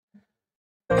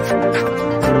Hello,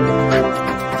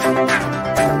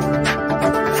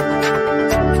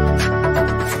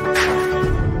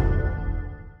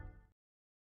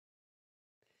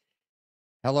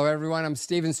 everyone. I'm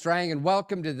Stephen Strang, and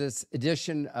welcome to this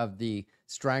edition of the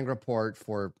Strang Report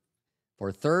for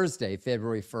Thursday,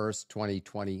 February 1st,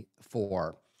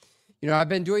 2024. You know, I've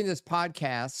been doing this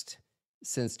podcast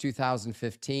since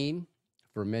 2015,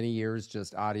 for many years,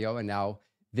 just audio and now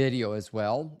video as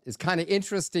well. It's kind of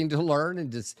interesting to learn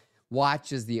and just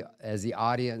watch as the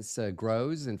audience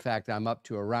grows. In fact, I'm up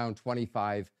to around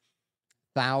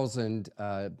 25,000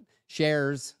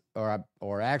 shares,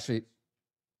 or actually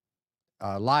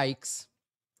likes.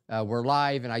 We're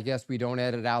live, and I guess we don't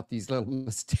edit out these little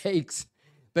mistakes.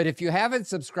 But if you haven't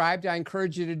subscribed, I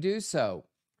encourage you to do so.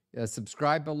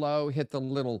 Subscribe below, hit the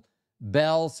little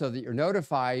bell so that you're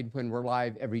notified when we're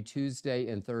live every Tuesday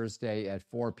and Thursday at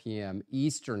 4 p.m.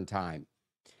 Eastern Time.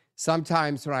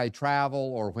 Sometimes when I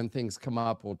travel or when things come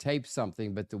up, we'll tape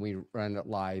something, but then we run it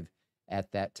live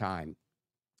at that time.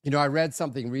 You know, I read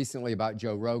something recently about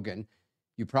Joe Rogan.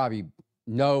 You probably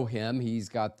know him. He's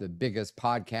got the biggest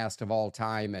podcast of all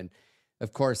time. And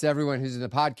of course, everyone who's in the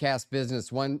podcast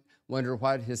business wonder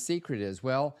what his secret is.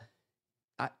 Well,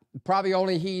 probably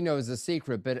only he knows the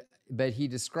secret, but he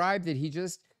described that he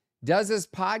just does his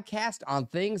podcast on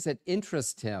things that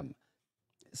interest him.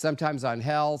 Sometimes on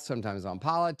health, sometimes on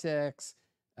politics,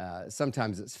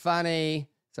 sometimes it's funny,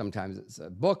 sometimes it's a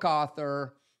book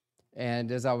author. And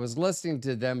as I was listening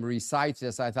to them recite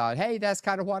this, I thought, hey, that's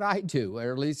kind of what I do,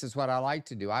 or at least it's what I like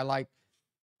to do. I like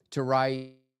to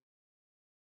write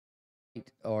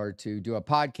or to do a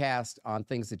podcast on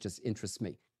things that just interest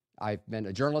me. I've been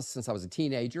a journalist since I was a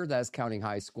teenager. That's counting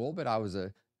high school, but I was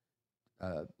a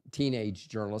teenage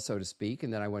journalist, so to speak.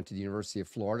 And then I went to the University of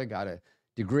Florida, got a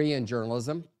degree in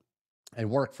journalism, and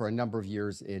worked for a number of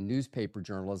years in newspaper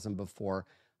journalism before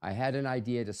I had an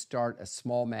idea to start a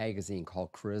small magazine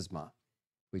called Charisma,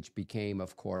 which became,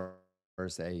 of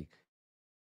course, a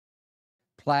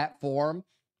platform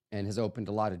and has opened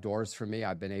a lot of doors for me.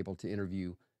 I've been able to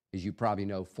interview, as you probably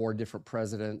know, 4 different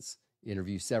presidents,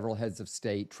 interview several heads of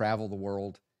state, travel the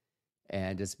world,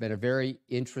 and it's been a very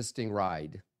interesting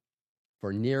ride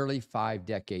for nearly 5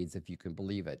 decades, if you can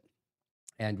believe it.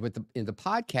 And in the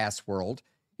podcast world,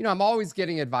 you know, I'm always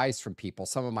getting advice from people.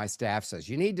 Some of my staff says,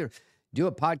 you need to do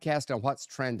a podcast on what's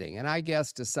trending. And I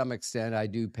guess to some extent, I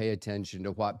do pay attention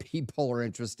to what people are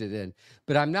interested in.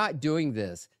 But I'm not doing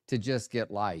this to just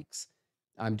get likes.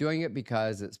 I'm doing it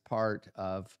because it's part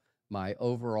of my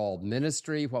overall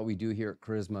ministry. What we do here at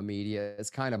Charisma Media is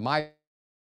kind of my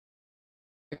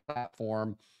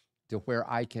platform to where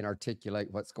I can articulate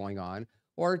what's going on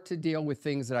or to deal with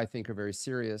things that I think are very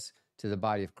serious to the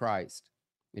body of Christ.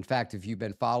 In fact, if you've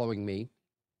been following me,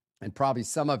 and probably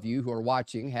some of you who are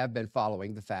watching have been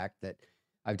following the fact that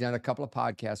I've done a couple of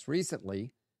podcasts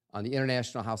recently on the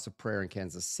International House of Prayer in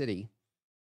Kansas City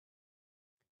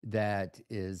that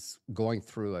is going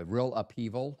through a real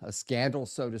upheaval, a scandal,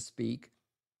 so to speak.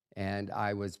 And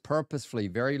I was purposefully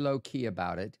very low-key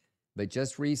about it. But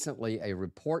just recently, a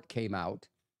report came out,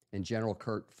 and General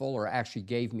Kurt Fuller actually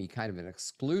gave me kind of an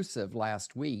exclusive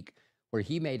last week where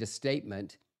he made a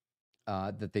statement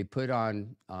that they put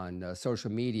on social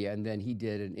media, and then he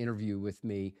did an interview with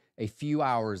me a few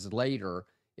hours later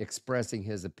expressing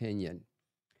his opinion.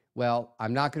 Well,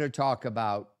 I'm not going to talk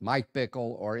about Mike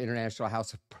Bickle or International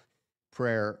House of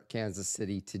Prayer Kansas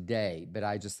City today, but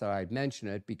I just thought I'd mention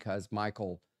it because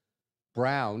Michael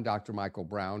Brown, Dr. Michael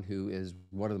Brown, who is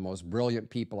one of the most brilliant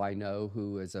people I know,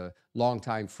 who is a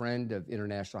longtime friend of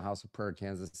International House of Prayer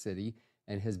Kansas City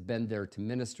and has been there to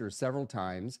minister several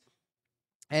times,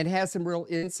 and has some real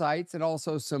insights and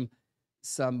also some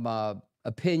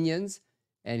opinions.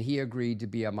 And he agreed to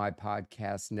be on my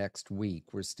podcast next week.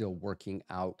 We're still working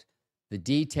out the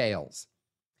details.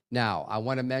 Now, I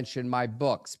want to mention my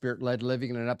book, Spirit-Led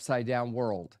Living in an Upside-Down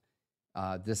World.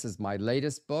 This is my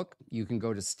latest book. You can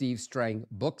go to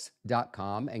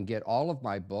stevestrangbooks.com and get all of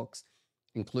my books,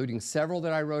 including several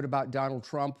that I wrote about Donald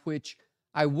Trump, which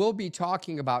I will be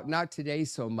talking about, not today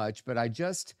so much, but I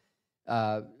just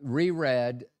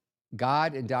reread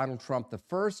God and Donald Trump, the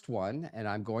first one, and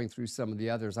I'm going through some of the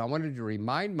others. I wanted to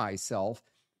remind myself,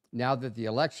 now that the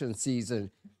election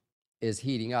season is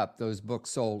heating up, those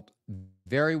books sold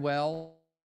very well.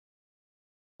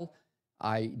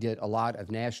 I did a lot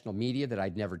of national media that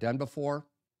I'd never done before.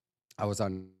 I was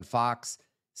on Fox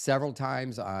several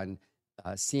times, on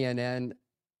CNN,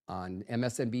 on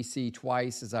MSNBC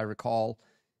twice, as I recall.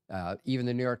 Even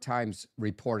the New York Times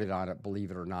reported on it, believe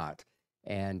it or not.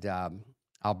 And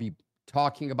I'll be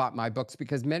talking about my books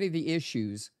because many of the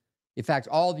issues, in fact,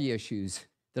 all the issues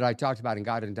that I talked about in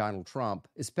God and Donald Trump,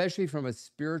 especially from a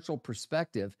spiritual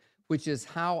perspective, which is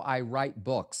how I write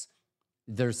books.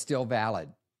 They're still valid.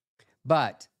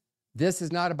 But this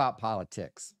is not about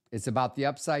politics. It's about the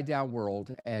upside down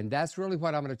world. And that's really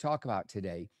what I'm going to talk about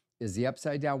today is the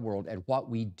upside down world and what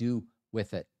we do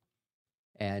with it.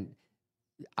 And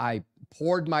I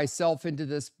poured myself into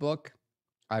this book.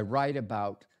 I write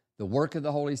about the work of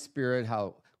the Holy Spirit,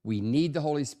 how we need the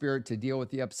Holy Spirit to deal with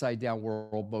the upside down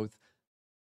world, both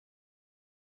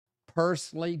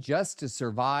personally, just to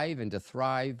survive and to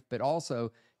thrive, but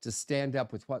also to stand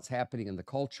up with what's happening in the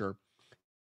culture,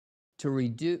 to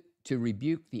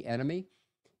rebuke the enemy.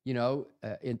 You know,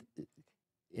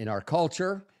 in our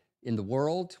culture, in the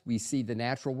world, we see the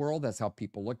natural world. That's how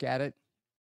people look at it.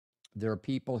 There are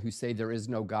people who say there is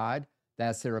no God.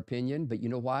 That's their opinion. But you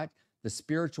know what? The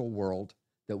spiritual world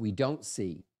that we don't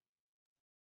see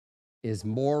is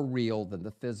more real than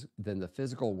the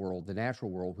physical world, the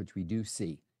natural world, which we do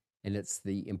see. And it's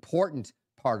the important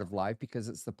part of life because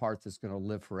it's the part that's going to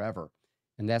live forever.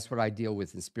 And that's what I deal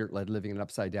with in Spirit-Led Living in an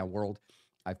Upside Down World.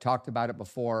 I've talked about it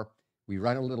before. We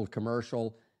run a little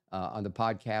commercial on the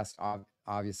podcast.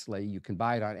 Obviously, you can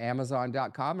buy it on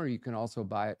Amazon.com, or you can also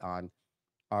buy it on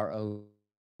our own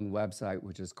website,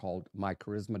 which is called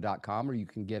mycharisma.com, or you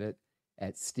can get it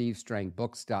at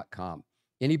stevestrangbooks.com.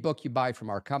 Any book you buy from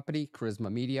our company,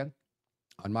 Charisma Media,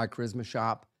 on My Charisma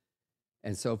Shop,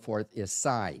 and so forth, is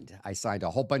signed. I signed a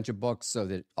whole bunch of books so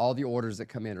that all the orders that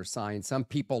come in are signed. Some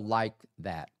people like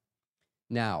that.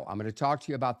 Now, I'm going to talk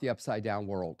to you about the upside down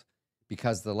world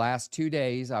because the last 2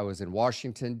 days I was in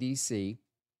Washington, D.C.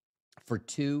 for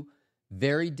two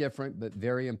very different but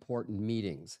very important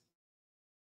meetings.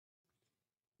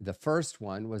 The first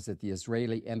one was at the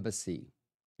Israeli embassy.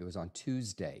 It was on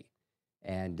Tuesday.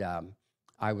 And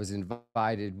I was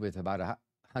invited with about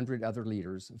 100 other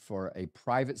leaders for a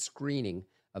private screening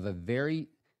of a very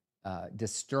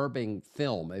disturbing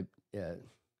film.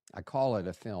 I call it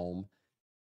a film.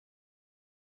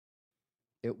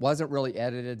 It wasn't really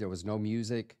edited. There was no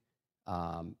music.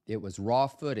 It was raw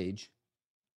footage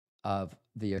of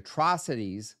the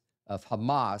atrocities of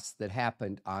Hamas that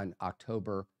happened on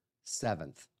October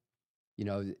 7th. You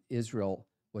know, Israel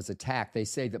was attacked. They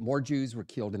say that more Jews were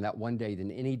killed in that one day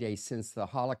than any day since the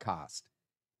Holocaust.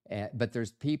 But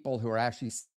there's people who are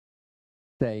actually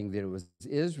saying that it was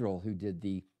Israel who did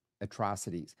the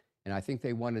atrocities. And I think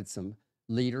they wanted some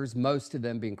leaders, most of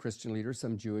them being Christian leaders,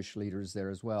 some Jewish leaders there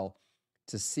as well,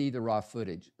 to see the raw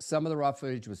footage. Some of the raw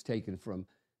footage was taken from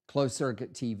closed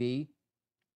circuit TV.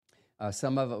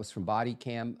 Some of it was from body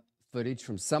cam footage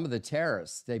from some of the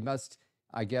terrorists. They must,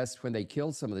 I guess, when they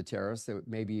killed some of the terrorists, they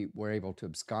maybe were able to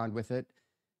abscond with it.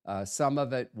 Some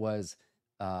of it was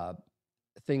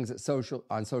things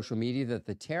on social media that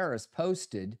the terrorists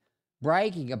posted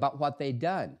bragging about what they'd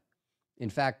done. In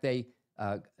fact, they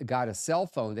got a cell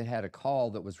phone that had a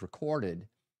call that was recorded,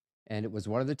 and it was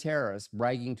one of the terrorists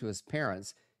bragging to his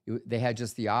parents. They had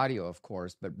just the audio, of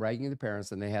course, but bragging to the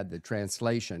parents, and they had the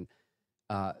translation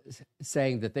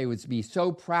saying that they would be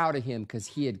so proud of him because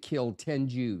he had killed 10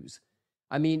 Jews.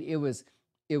 I mean, it was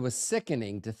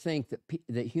sickening to think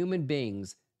that human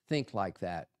beings think like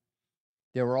that.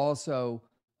 There were also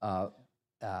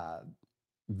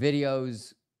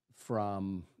videos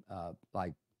from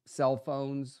like cell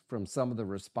phones from some of the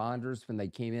responders when they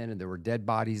came in, and there were dead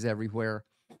bodies everywhere,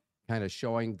 kind of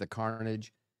showing the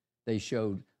carnage. They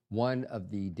showed one of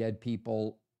the dead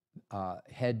people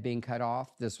head being cut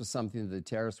off. This was something that the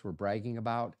terrorists were bragging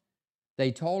about.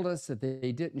 They told us that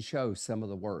they didn't show some of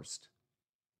the worst.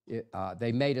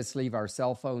 They made us leave our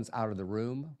cell phones out of the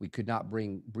room. We could not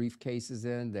bring briefcases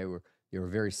in. They were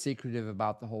very secretive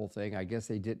about the whole thing. I guess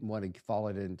they didn't want to fall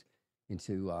into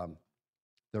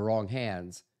the wrong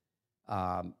hands.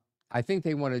 I think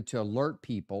they wanted to alert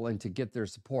people and to get their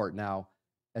support. Now,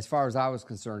 as far as I was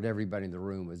concerned, everybody in the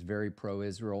room was very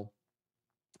pro-Israel.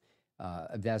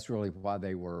 That's really why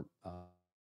they were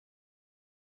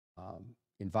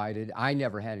invited. I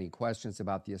never had any questions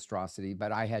about the atrocity,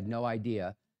 but I had no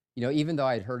idea. You know, even though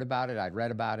I'd heard about it, I'd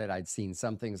read about it, I'd seen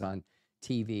some things on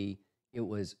TV. It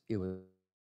was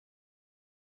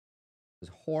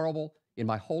horrible. In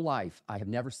my whole life, I have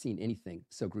never seen anything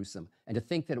so gruesome. And to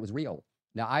think that it was real.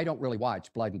 Now, I don't really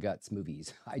watch blood and guts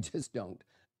movies. I just don't.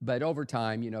 But over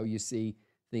time, you know, you see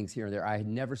things here and there. I had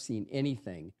never seen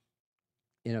anything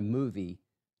in a movie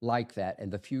like that. And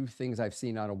the few things I've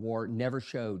seen on a war never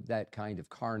showed that kind of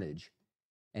carnage.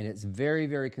 And it's very,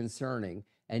 very concerning.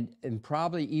 And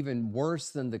probably even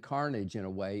worse than the carnage in a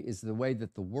way is the way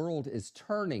that the world is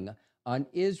turning on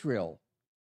Israel.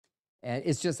 And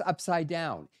it's just upside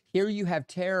down. Here you have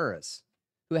terrorists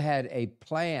who had a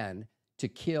plan to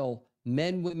kill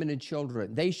men, women, and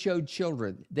children. They showed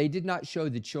children. They did not show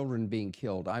the children being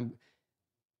killed. I'm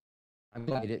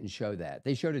glad they didn't show that.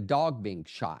 They showed a dog being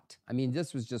shot. I mean,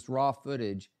 this was just raw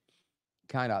footage,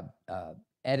 kind of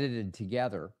edited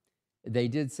together. They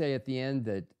did say at the end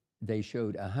that they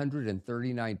showed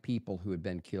 139 people who had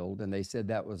been killed, and they said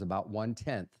that was about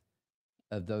 1/10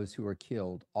 of those who were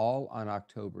killed, all on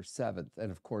October 7th.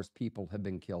 And of course, people have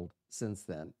been killed since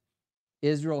then.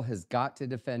 Israel has got to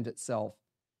defend itself.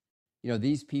 You know,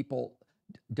 these people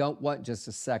don't want just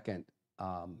a second.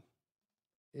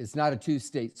 It's not a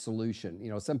two-state solution. You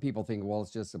know, some people think, well,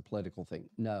 it's just a political thing.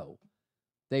 No,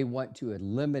 they want to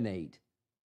eliminate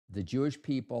the Jewish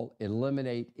people,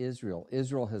 eliminate Israel.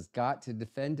 Israel has got to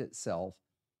defend itself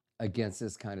against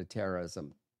this kind of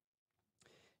terrorism.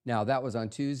 Now, that was on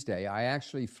Tuesday. I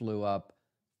actually flew up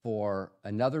for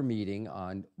another meeting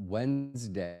on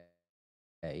Wednesday,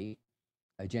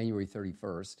 January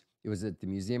 31st. It was at the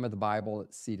Museum of the Bible.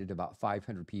 It seated about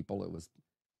 500 people. It was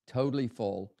totally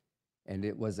full. And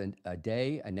it was a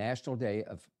national day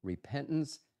of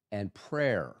repentance and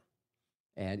prayer.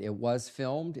 And it was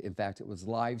filmed. In fact, it was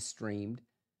live streamed.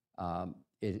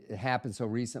 It happened so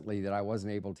recently that I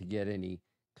wasn't able to get any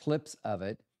clips of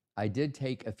it. I did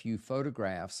take a few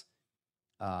photographs,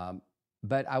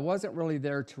 but I wasn't really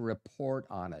there to report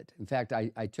on it. In fact,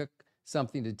 I took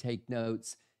something to take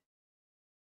notes.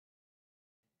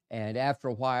 And after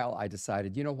a while, I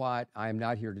decided, you know what? I'm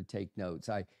not here to take notes.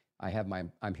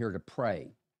 I'm here to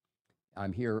pray.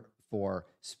 I'm here for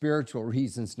spiritual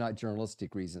reasons, not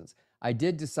journalistic reasons. I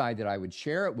did decide that I would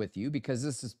share it with you because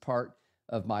this is part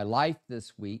of my life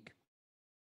this week.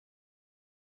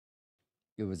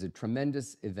 It was a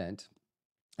tremendous event,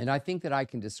 and I think that I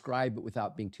can describe it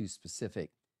without being too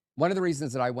specific. One of the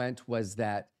reasons that I went was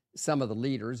that some of the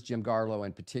leaders, Jim Garlow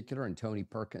in particular and Tony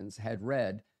Perkins, had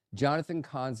read Jonathan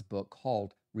Cahn's book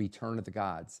called Return of the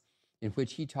Gods, in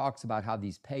which he talks about how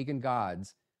these pagan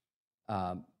gods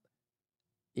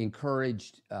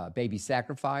encouraged baby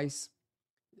sacrifice.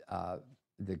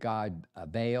 The god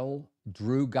Baal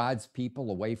drew God's people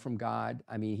away from God.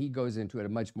 I mean, he goes into it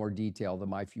in much more detail than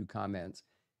my few comments.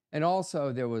 And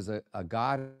also there was a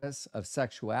goddess of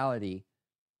sexuality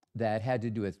that had to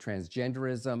do with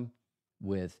transgenderism,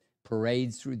 with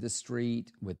parades through the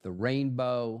street, with the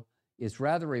rainbow. It's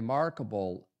rather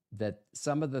remarkable that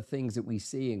some of the things that we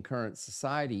see in current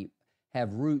society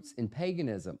have roots in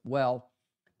paganism. Well,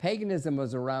 paganism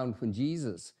was around when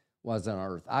Jesus was on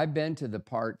earth. I've been to the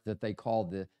part that they call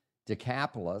the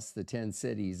Decapolis, the 10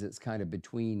 cities. It's kind of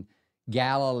between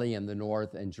Galilee in the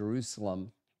north and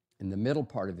Jerusalem in the middle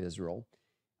part of Israel.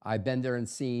 I've been there and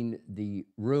seen the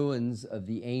ruins of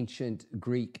the ancient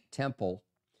Greek temple.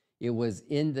 It was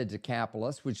in the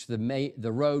Decapolis, which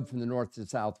the road from the north to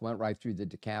south went right through the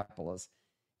Decapolis.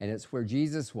 And it's where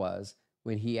Jesus was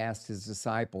when he asked his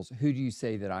disciples, "Who do you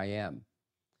say that I am?"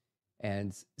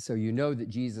 And so you know that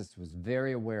Jesus was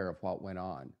very aware of what went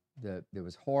on. There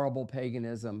was horrible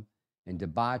paganism and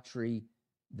debauchery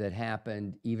that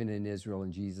happened even in Israel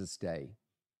in Jesus' day.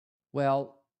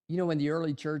 Well, you know, when the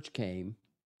early church came,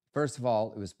 first of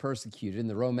all, it was persecuted, and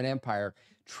the Roman Empire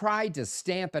tried to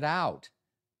stamp it out.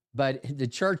 But the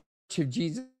Church of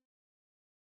Jesus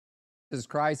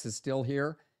Christ is still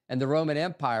here, and the Roman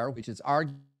Empire, which is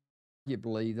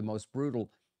arguably the most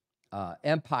brutal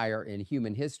empire in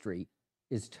human history,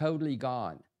 is totally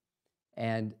gone.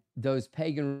 And those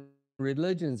pagan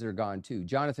religions are gone too.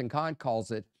 Jonathan Cahn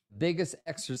calls it biggest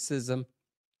exorcism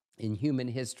in human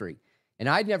history. And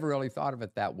I'd never really thought of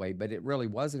it that way, but it really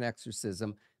was an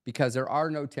exorcism because there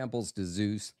are no temples to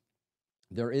Zeus.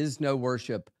 There is no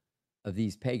worship of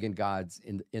these pagan gods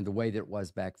in the way that it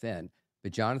was back then.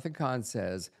 But Jonathan Cahn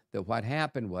says that what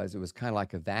happened was it was kind of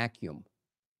like a vacuum.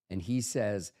 And he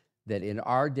says that in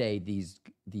our day,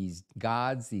 these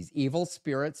gods, these evil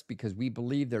spirits, because we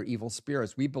believe they're evil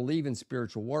spirits, we believe in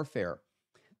spiritual warfare.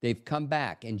 They've come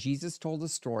back. And Jesus told a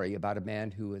story about a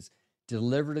man who was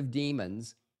delivered of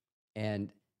demons.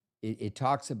 And it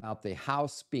talks about the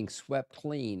house being swept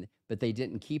clean, but they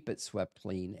didn't keep it swept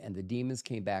clean. And the demons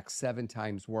came back 7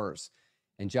 times worse.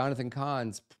 And Jonathan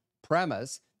Cahn's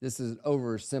premise, this is an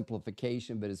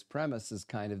oversimplification, but his premise is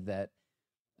kind of that,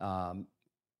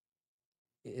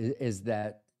 is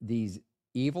that these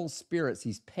evil spirits,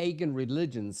 these pagan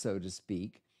religions, so to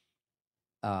speak,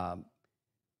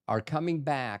 are coming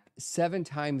back 7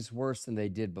 times worse than they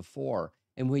did before.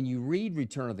 And when you read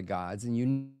Return of the Gods, and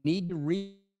you need to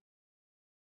read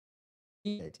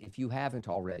it if you haven't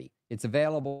already, it's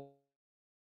available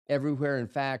everywhere. In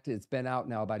fact, it's been out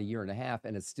now about 1.5 years,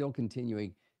 and it's still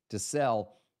continuing to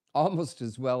sell almost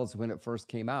as well as when it first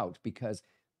came out, because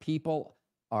people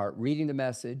are reading the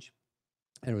message.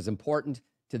 And it was important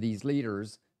to these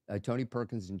leaders, Tony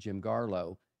Perkins and Jim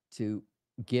Garlow, to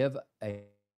give a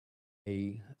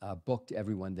book to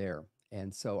everyone there.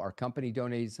 And so our company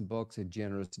donated some books. A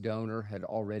generous donor had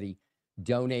already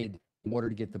donated in order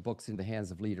to get the books in the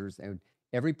hands of leaders. And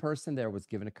every person there was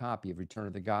given a copy of Return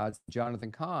of the Gods.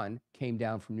 Jonathan Cahn came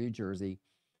down from New Jersey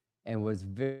and was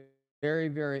very, very,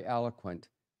 very eloquent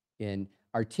in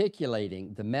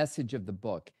articulating the message of the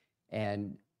book.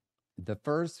 And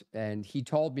he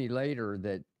told me later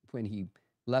that when he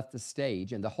left the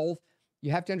stage, and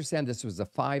you have to understand, this was a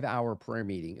 5-hour prayer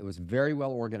meeting. It was very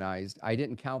well organized. I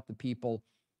didn't count the people,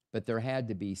 but there had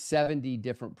to be 70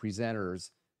 different presenters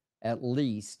at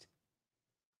least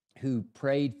who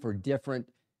prayed for different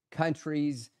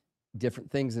countries,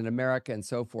 different things in America, and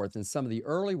so forth. And some of the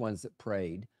early ones that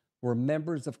prayed were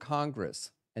members of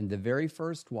Congress. And the very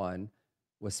first one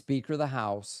was Speaker of the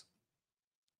House,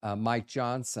 Mike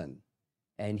Johnson.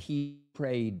 And he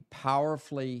prayed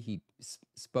powerfully. He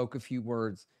spoke a few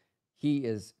words. He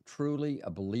is truly a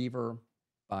believer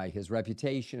by his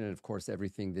reputation and, of course,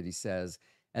 everything that he says.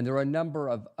 And there are a number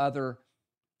of other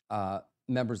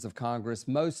members of Congress.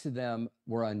 Most of them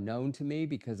were unknown to me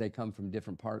because they come from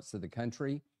different parts of the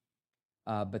country.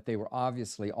 But they were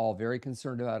obviously all very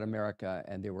concerned about America,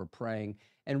 and they were praying.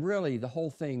 And really, the whole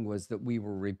thing was that we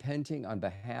were repenting on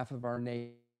behalf of our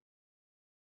nation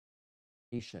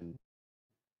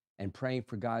and praying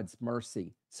for God's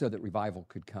mercy so that revival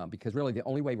could come. Because really, the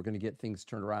only way we're going to get things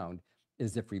turned around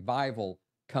is if revival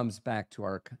comes back to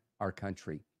our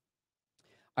country.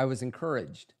 I was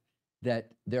encouraged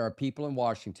that there are people in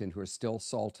Washington who are still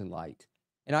salt and light.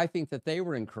 And I think that they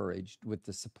were encouraged with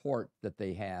the support that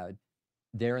they had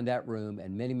there in that room,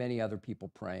 and many, many other people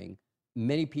praying.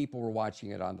 Many people were watching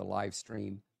it on the live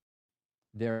stream.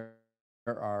 There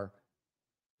are,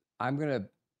 I'm going to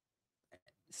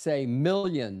say,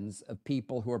 millions of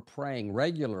people who are praying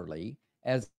regularly,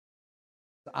 as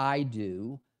I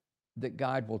do, that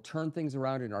God will turn things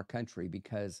around in our country.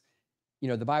 Because,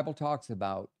 the Bible talks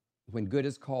about when good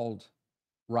is called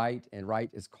right and right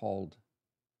is called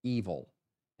evil.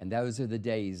 And those are the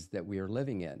days that we are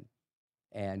living in.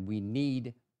 And we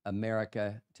need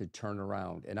America to turn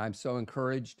around. And I'm so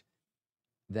encouraged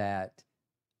that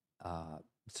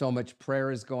so much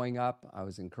prayer is going up. I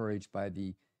was encouraged by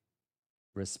the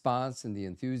response and the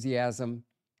enthusiasm.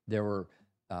 There were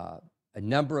a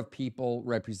number of people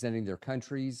representing their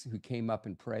countries who came up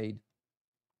and prayed.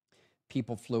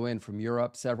 People flew in from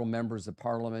Europe, several members of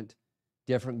parliament,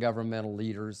 different governmental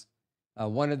leaders.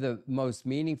 One of the most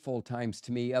meaningful times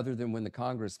to me, other than when the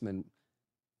congressman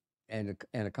and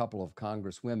a couple of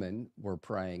congresswomen were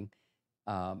praying,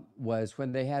 was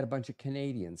when they had a bunch of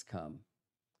Canadians come.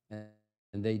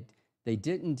 And they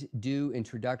didn't do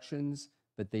introductions,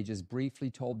 but they just briefly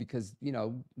told, because,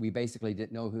 we basically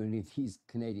didn't know who any of these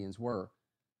Canadians were.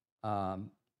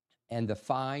 And the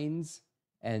fines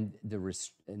and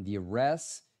the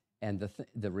arrests and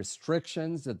the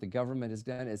restrictions that the government has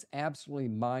done is absolutely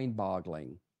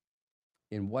mind-boggling.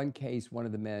 In one case, one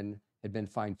of the men had been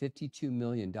fined $52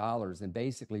 million. And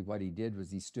basically what he did was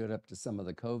he stood up to some of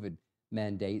the COVID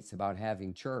mandates about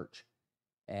having church.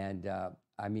 And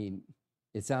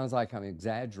it sounds like I'm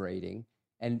exaggerating.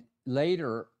 And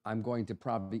later, I'm going to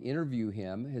probably interview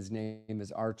him. His name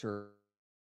is Artur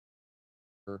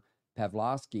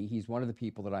Pawlowski. He's one of the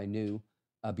people that I knew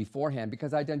beforehand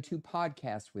because I'd done 2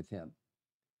 podcasts with him.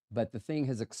 But the thing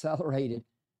has accelerated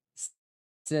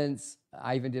since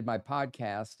I even did my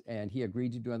podcast, and he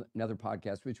agreed to do another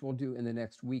podcast, which we'll do in the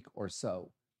next week or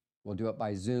so. We'll do it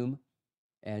by Zoom.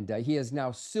 And he is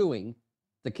now suing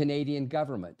the Canadian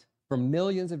government for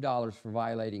millions of dollars for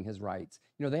violating his rights.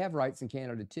 They have rights in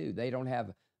Canada too. They don't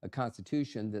have a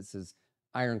constitution that's as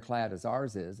ironclad as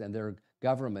ours is, and their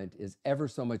government is ever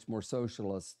so much more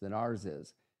socialist than ours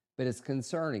is. But it's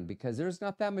concerning because there's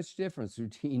not that much difference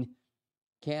between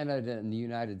Canada and the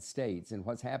United States, and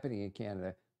what's happening in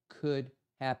Canada could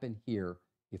happen here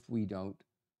if we don't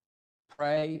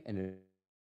pray and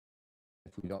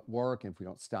if we don't work and if we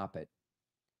don't stop it.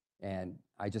 And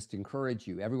I just encourage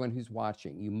you, everyone who's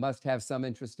watching, you must have some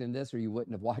interest in this or you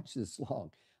wouldn't have watched this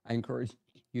long. I encourage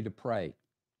you to pray.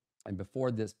 And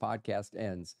before this podcast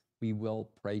ends, we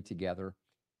will pray together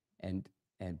and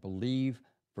believe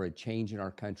for a change in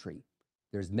our country.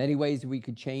 There's many ways we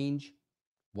could change.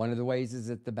 One of the ways is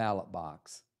at the ballot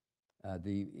box.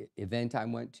 The event I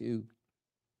went to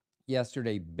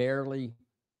yesterday barely,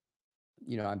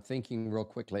 I'm thinking real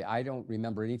quickly. I don't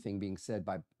remember anything being said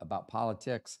about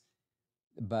politics,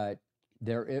 but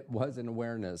it was an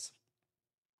awareness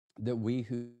that we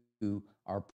who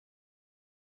are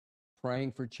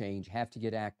praying for change have to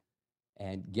get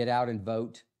out and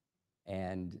vote.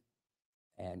 And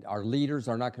our leaders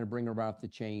are not going to bring about the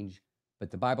change,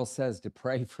 but the Bible says to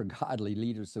pray for godly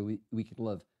leaders so we can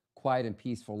live quiet and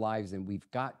peaceful lives. And we've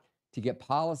got to get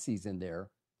policies in there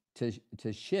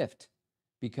to shift,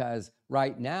 because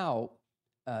right now,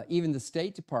 even the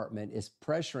State Department is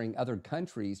pressuring other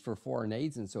countries for foreign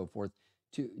aids and so forth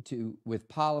with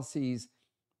policies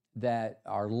that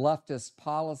are leftist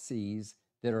policies,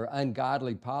 that are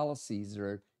ungodly policies, that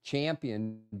are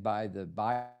championed by the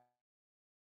Biden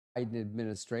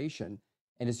administration.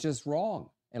 And it's just wrong.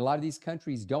 And a lot of these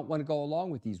countries don't want to go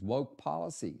along with these woke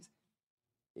policies.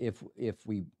 If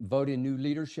we vote in new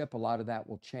leadership, a lot of that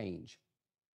will change.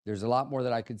 There's a lot more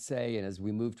that I could say. And as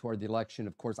we move toward the election,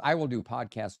 of course, I will do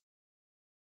podcasts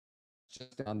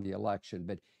just on the election,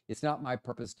 but it's not my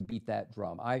purpose to beat that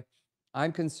drum.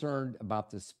 I'm concerned about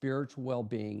the spiritual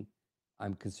well-being.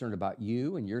 I'm concerned about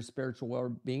you and your spiritual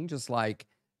well-being, just like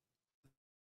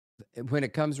when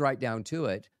it comes right down to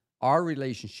it, our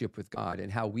relationship with God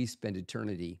and how we spend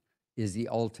eternity is the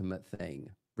ultimate thing,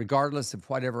 regardless of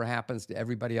whatever happens to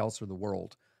everybody else or the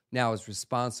world. Now, as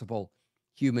responsible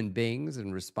human beings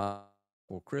and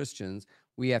responsible Christians,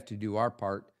 we have to do our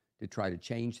part to try to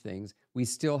change things. We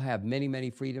still have many, many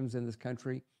freedoms in this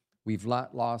country. We've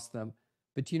not lost them.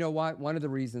 But you know what? One of the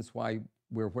reasons why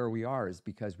we're where we are is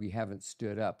because we haven't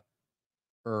stood up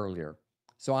earlier.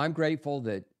 So I'm grateful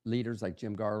that leaders like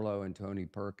Jim Garlow and Tony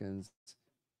Perkins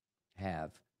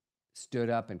have stood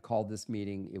up and called this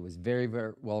meeting. It was very,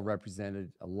 very well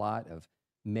represented. A lot of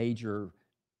major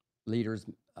leaders.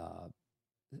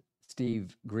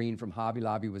 Steve Green from Hobby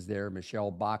Lobby was there.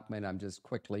 Michelle Bachmann. I'm just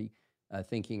quickly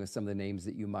thinking of some of the names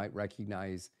that you might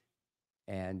recognize.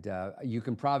 And you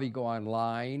can probably go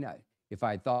online. If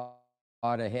I thought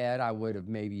ahead, I would have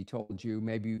maybe told you.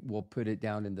 Maybe we'll put it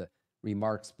down in the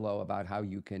remarks below about how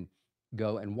you can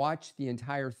go and watch the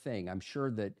entire thing. I'm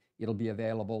sure that it'll be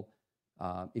available.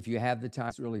 If you have the time,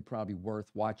 it's really probably worth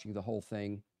watching the whole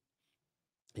thing.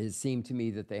 It seemed to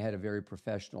me that they had a very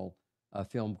professional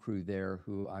film crew there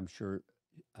who I'm sure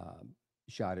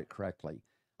shot it correctly.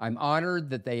 I'm honored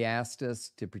that they asked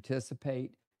us to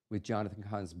participate with Jonathan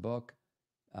Cahn's book.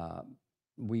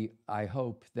 I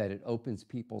hope that it opens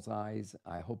people's eyes.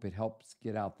 I hope it helps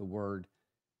get out the word,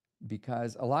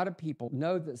 because a lot of people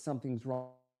know that something's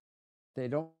wrong. They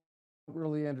don't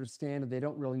really understand, and they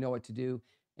don't really know what to do.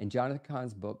 And Jonathan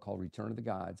Cahn's book, called Return of the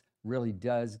Gods, really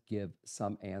does give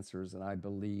some answers. And I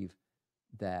believe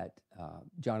that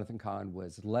Jonathan Cahn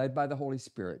was led by the Holy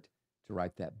Spirit to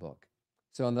write that book.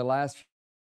 So in the last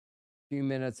few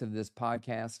minutes of this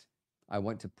podcast, I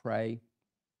want to pray.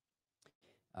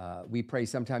 We pray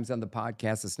sometimes on the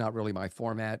podcast. It's not really my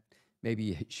format.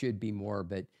 Maybe it should be more,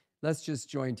 but let's just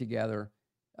join together.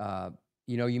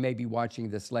 You may be watching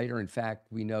this later. In fact,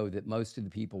 we know that most of the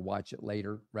people watch it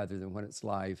later rather than when it's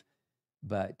live.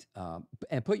 But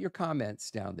and put your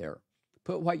comments down there.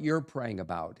 Put what you're praying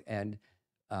about. And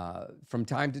from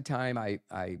time to time,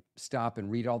 I stop and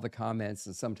read all the comments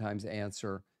and sometimes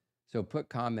answer. So put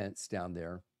comments down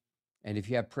there. And if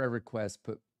you have prayer requests,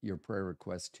 put your prayer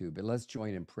requests too. But let's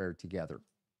join in prayer together.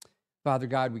 Father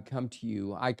God, we come to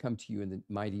you. I come to you in the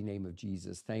mighty name of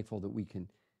Jesus, thankful that we can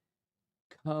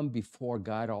come before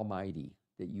God Almighty,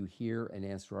 that you hear and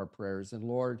answer our prayers. And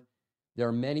Lord, there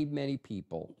are many, many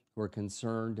people who are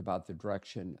concerned about the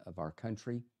direction of our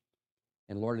country.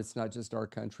 And Lord, it's not just our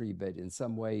country, but in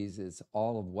some ways it's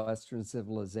all of Western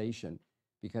civilization,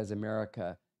 because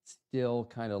America still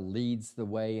kind of leads the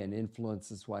way and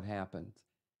influences what happens.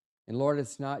 And Lord,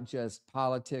 it's not just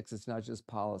politics, it's not just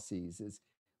policies.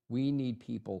 We need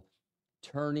people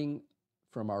turning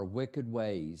from our wicked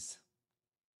ways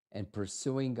and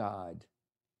pursuing God.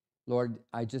 Lord,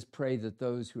 I just pray that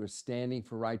those who are standing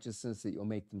for righteousness, that you'll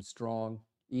make them strong.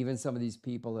 Even some of these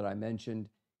people that I mentioned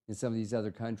in some of these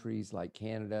other countries like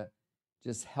Canada,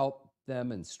 just help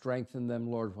them and strengthen them,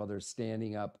 Lord, while they're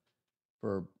standing up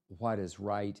for what is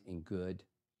right and good.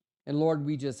 And Lord,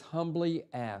 we just humbly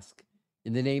ask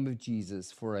in the name of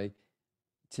Jesus for a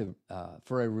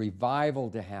revival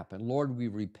to happen. Lord, we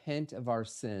repent of our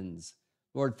sins.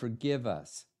 Lord, forgive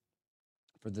us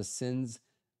for the sins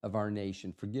of our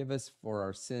nation. Forgive us for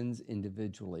our sins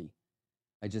individually.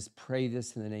 I just pray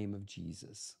this in the name of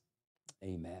Jesus.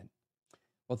 Amen.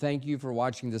 Well, thank you for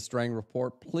watching the Strang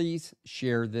Report. Please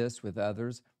share this with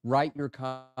others. Write your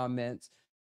comments.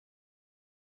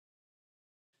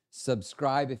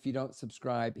 Subscribe if you don't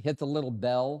subscribe. Hit the little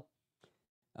bell.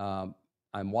 I'm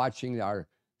watching our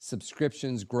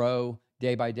subscriptions grow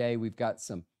day by day. We've got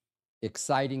some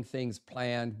exciting things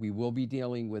planned. We will be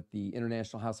dealing with the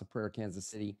International House of Prayer, Kansas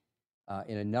City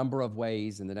in a number of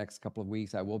ways in the next couple of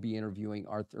weeks. I will be interviewing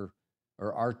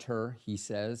Artur, he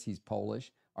says, he's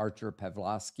Polish, Artur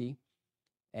Pawlowski,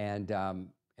 and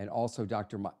also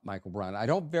Dr. Michael Brown. I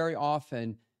don't very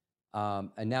often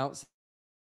announce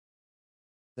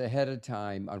ahead of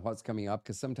time on what's coming up,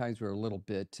 because sometimes we're a little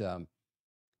bit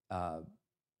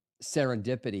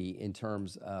serendipity in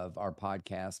terms of our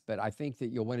podcast, but I think that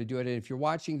you'll want to do it. And if you're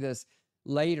watching this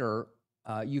later,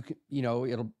 you can,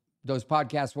 those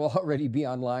podcasts will already be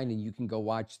online, and you can go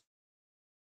watch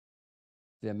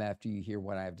them after you hear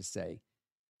what I have to say.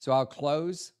 So I'll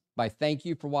close by thank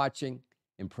you for watching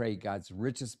and pray God's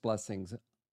richest blessings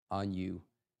on you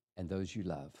and those you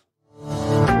love.